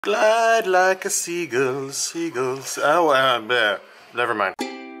Glide like a seagull, seagulls. Oh, never mind.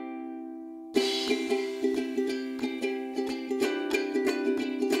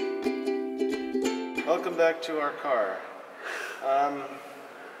 Welcome back to our car.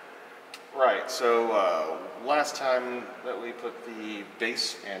 Right, so last time that we put the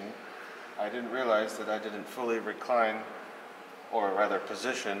base in, I didn't realize that I didn't fully recline, or rather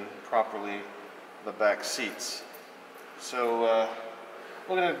position properly, the back seats. So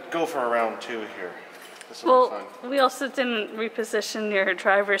we're gonna go for a round 2 here. This will be fun. We also didn't reposition your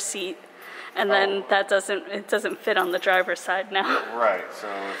driver's seat, and then it doesn't fit on the driver's side now. Right, so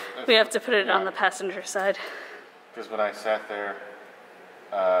if we have to put it on the passenger side. Because when I sat there,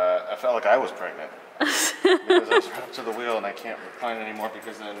 I felt like I was pregnant. Because I was up to the wheel and I can't recline anymore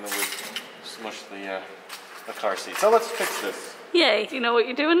because then it would smush the car seat. So let's fix this. Yay. Do you know what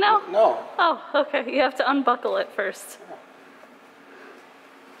you're doing now? No. Oh, okay. You have to unbuckle it first.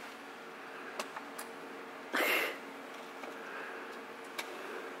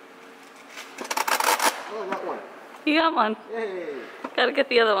 Oh, I got one. You got one. Yay. Gotta get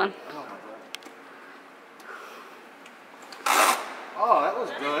the other one. Oh, that was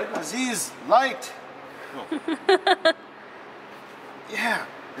good. Aziz, light. Oh. Yeah.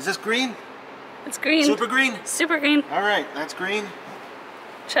 Is this green? It's green. Super green? Super green. All right, that's green.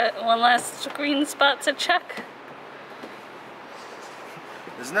 Check. One last green spot to check.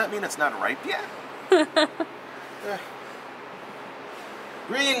 Doesn't that mean it's not ripe yet?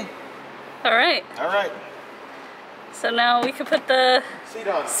 Green. All right. All right. So now we can put the seat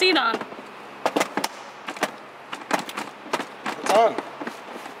on. It's on.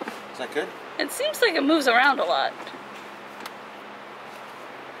 Is that good? It seems like it moves around a lot.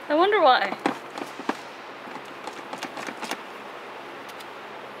 I wonder why.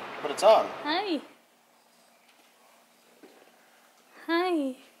 But it's on. Hi.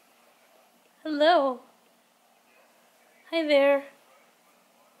 Hi. Hello. Hi there.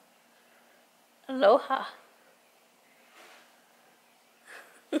 Aloha.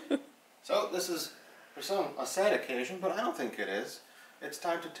 So this is for some a sad occasion, but I don't think it is. It's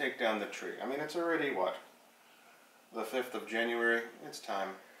time to take down the tree. I mean, it's already what? The 5th of January. It's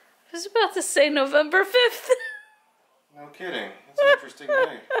time. I was about to say November 5th. No kidding. It's an interesting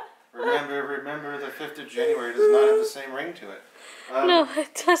day. Remember, the 5th of January does not have the same ring to it. No,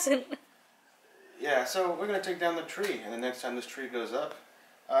 it doesn't. Yeah, so we're gonna take down the tree, and the next time this tree goes up,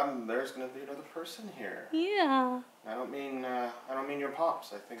 there's gonna be another person here. Yeah. I don't mean your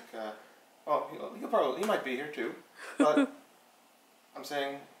pops. I think, well, he might be here too, but I'm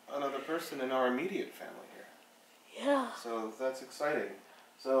saying another person in our immediate family here. Yeah. So that's exciting.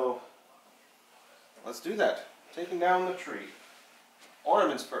 So let's do that. Taking down the tree.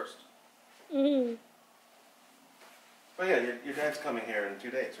 Ornaments first. Mm. But yeah, your dad's coming here in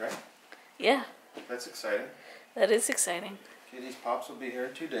 2 days, right? Yeah. That's exciting. That is exciting. Kitty's pops will be here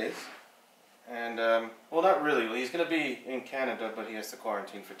in 2 days. And, well, not really. He's going to be in Canada, but he has to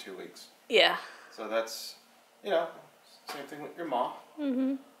quarantine for 2 weeks. Yeah. So that's, you know, same thing with your mom.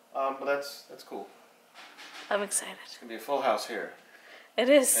 Mm-hmm. But that's cool. I'm excited. It's going to be a full house here. It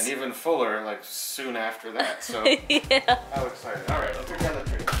is. And even fuller, like, soon after that. So, yeah. how exciting. All right, let's take down the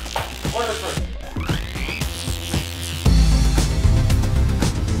tree. One first.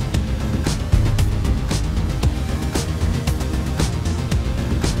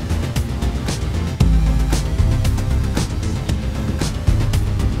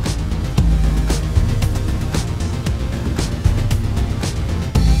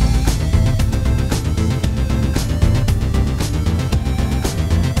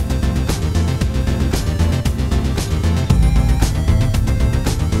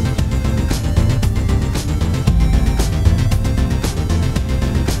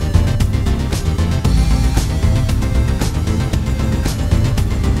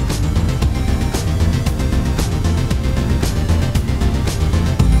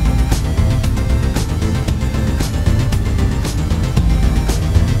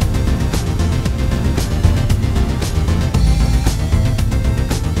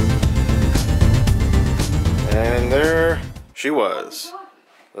 She was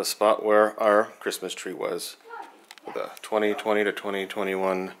the spot where our Christmas tree was for the 2020 to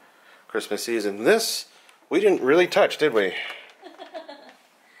 2021 Christmas season. This we didn't really touch, did we?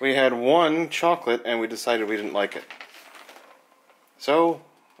 We had one chocolate and we decided we didn't like it. So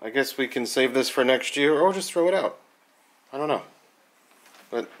I guess we can save this for next year or just throw it out. I don't know.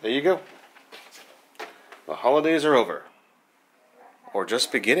 But there you go. The holidays are over. Or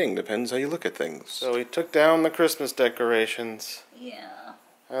just beginning, depends how you look at things. So we took down the Christmas decorations. Yeah.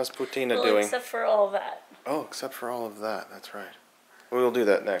 How's Putina doing? Except for all that. Oh, except for all of that, that's right. We will do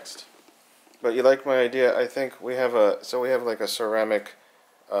that next. But you like my idea? I think we have like a ceramic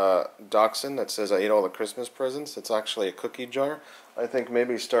dachshund that says I ate all the Christmas presents. It's actually a cookie jar. I think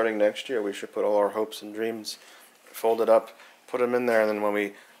maybe starting next year we should put all our hopes and dreams, fold it up, put them in there, and then when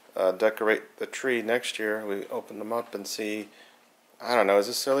we decorate the tree next year, we open them up and see. I don't know. Is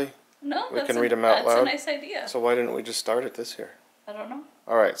this silly? No, we can read them out loud. That's a nice idea. So why didn't we just start it this year? I don't know.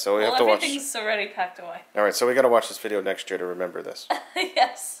 All right, so we have to watch. Everything's already packed away. All right, so we got to watch this video next year to remember this.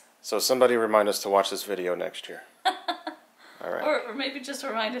 Yes. So somebody remind us to watch this video next year. All right. Or maybe just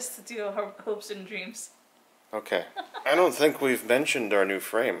remind us to do our hopes and dreams. Okay. I don't think we've mentioned our new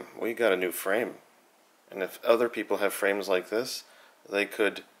frame. We got a new frame. And if other people have frames like this, they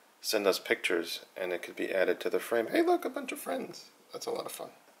could send us pictures and it could be added to the frame. Hey, look, a bunch of friends. That's a lot of fun.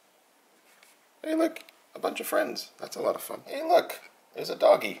 Hey, look, a bunch of friends. That's a lot of fun. Hey, look, there's a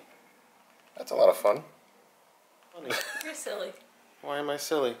doggy. That's a lot of fun. Funny. You're silly. Why am I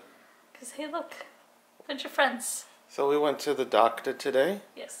silly? Because, hey, look, a bunch of friends. So we went to the doctor today.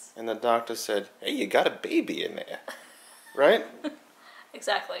 Yes. And the doctor said, hey, you got a baby in there. Right?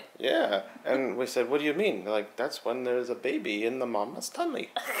 Exactly. Yeah. And we said, what do you mean? They're like, that's when there's a baby in the mama's tummy.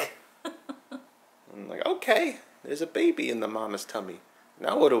 I'm like, okay, there's a baby in the mama's tummy.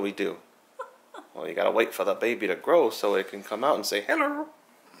 Now what do we do? Well, you gotta wait for the baby to grow so it can come out and say, hello.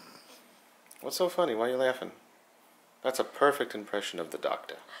 What's so funny? Why are you laughing? That's a perfect impression of the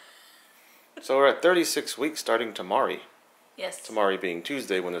doctor. So we're at 36 weeks starting tomorrow. Yes. Tomorrow being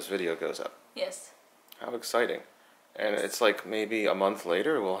Tuesday when this video goes up. Yes. How exciting. And it's like maybe a month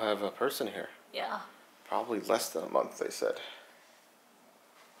later we'll have a person here. Yeah. Probably less than a month, they said.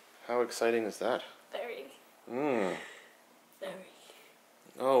 How exciting is that? Very. Very.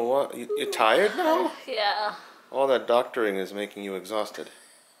 Oh, what? You tired now? Yeah. All that doctoring is making you exhausted.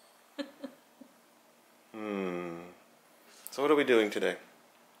 So what are we doing today?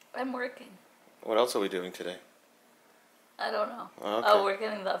 I'm working. What else are we doing today? I don't know. Okay. Oh, we're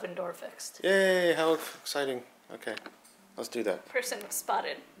getting the oven door fixed. Yay, how exciting. Okay, let's do that. Person was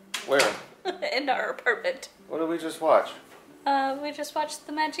spotted. Where? In our apartment. What did we just watch? We just watched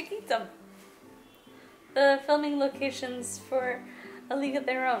The Magic Kingdom. The filming locations for A League of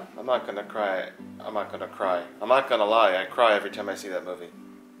Their Own. I'm not gonna cry. I'm not gonna cry. I'm not gonna lie, I cry every time I see that movie.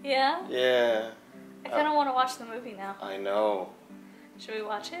 Yeah? Yeah. I kind of want to watch the movie now. I know. Should we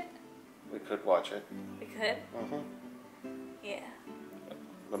watch it? We could watch it. We could? Yeah.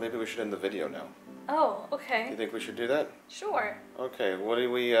 But maybe we should end the video now. Oh, Do okay. you think we should do that? Sure. Okay, what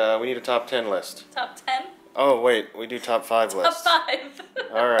do we need a top 10 list. Top 10? Oh, wait, we do top 5 list. Top 5.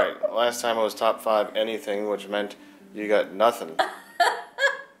 Alright, last time it was top 5 anything, which meant you got nothing.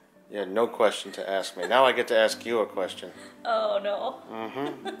 You had no question to ask me. Now I get to ask you a question. Oh, no.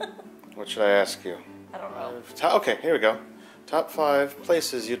 What should I ask you? I don't know. Okay, here we go. Top 5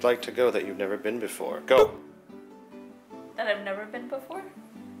 places you'd like to go that you've never been before. Go! That I've never been before?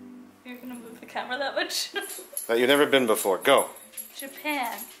 You're gonna move the camera that much? That you've never been before. Go!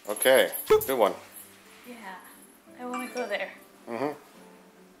 Japan. Okay, good one. Yeah. I want to go there.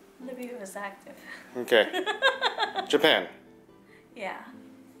 Libby was active. Okay. Japan. Yeah.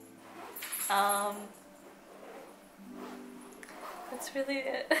 That's really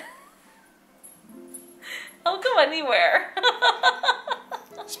it. I'll go anywhere.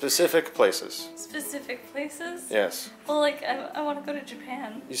 Specific places. Specific places? Yes. Well, like, I want to go to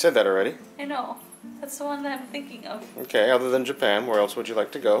Japan. You said that already. I know. That's the one that I'm thinking of. Okay, other than Japan, where else would you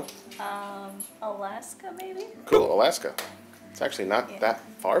like to go? Alaska, maybe? Cool, Alaska. It's actually not that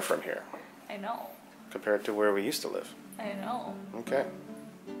far from here I know. compared to where we used to live. I know. Okay.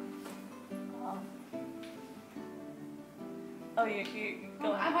 Oh, you're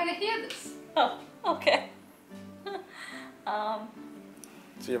going. I want to hear this. Oh, okay.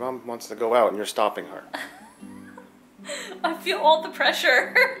 So your mom wants to go out and you're stopping her. I feel all the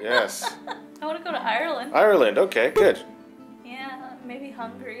pressure. Yes. I want to go to Ireland. Ireland, okay, good. Yeah, maybe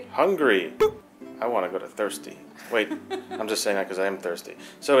Hungary. Hungary. I want to go to Thirsty. Wait, I'm just saying that because I am thirsty.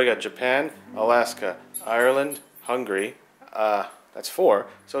 So we got Japan, Alaska, Ireland, Hungary. That's 4.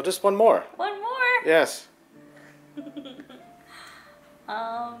 So just one more. One more. Yes.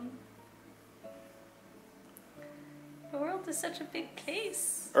 The world is such a big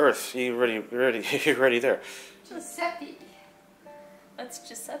place. Earth, you're already there. Giuseppe. What's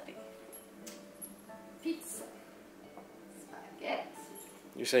Giuseppe? Pizza. Spaghetti.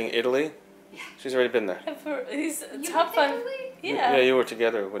 You're saying Italy? Yeah. She's already been there. He's You top went to 5. Italy? Yeah. Yeah, you were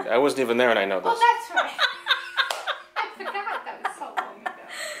together. I wasn't even there and I know this. Oh, that's right. I forgot that was so long ago.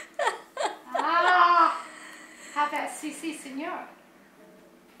 How about CC Senor?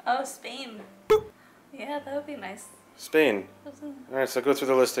 Oh, Spain. Yeah, that would be nice. Spain. Alright, so go through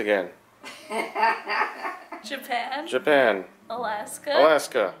the list again. Japan. Japan. Alaska.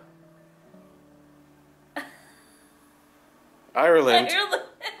 Alaska. Ireland. Ireland.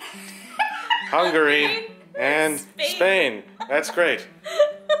 Hungary. And Spain. That's great.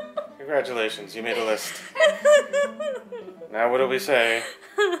 Congratulations, you made a list. Now what do we say?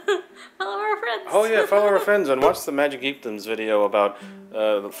 Follow our friends. Oh yeah, follow our friends and watch the Magic Geekdoms video about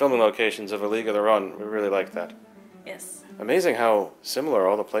the filming locations of A League of Their Own. We really like that. Yes. Amazing how similar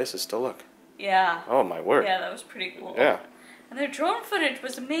all the places still look. Yeah. Oh my word. Yeah, that was pretty cool. Yeah. And their drone footage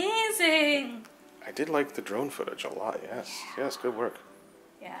was amazing. I did like the drone footage a lot, yes. Yes, good work.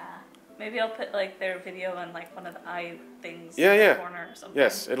 Yeah. Maybe I'll put like their video on like one of the eye things Yeah, in yeah. the corner or something.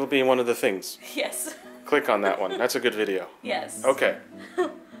 Yes, it'll be one of the things. Yes. Click on that one. That's a good video. Yes. Okay.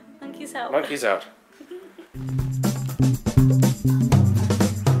 Monkeys out. Monkeys out.